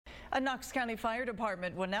A Knox County Fire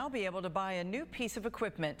Department will now be able to buy a new piece of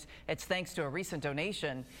equipment. It's thanks to a recent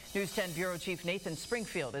donation. News 10 Bureau Chief Nathan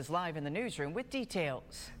Springfield is live in the newsroom with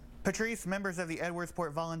details. Patrice, members of the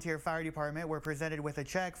Edwardsport Volunteer Fire Department were presented with a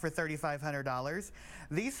check for $3,500.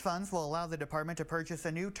 These funds will allow the department to purchase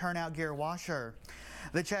a new turnout gear washer.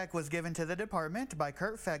 The check was given to the department by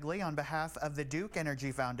Kurt Fegley on behalf of the Duke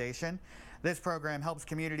Energy Foundation. This program helps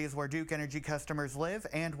communities where Duke Energy customers live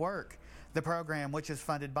and work. The program, which is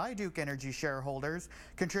funded by Duke Energy shareholders,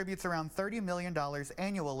 contributes around $30 million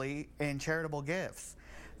annually in charitable gifts.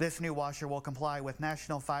 This new washer will comply with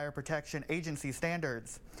National Fire Protection Agency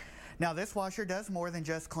standards. Now, this washer does more than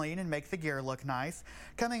just clean and make the gear look nice.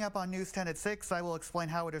 Coming up on News 10 at 6, I will explain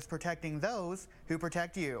how it is protecting those who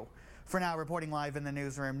protect you. For now, reporting live in the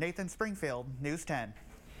newsroom, Nathan Springfield, News 10.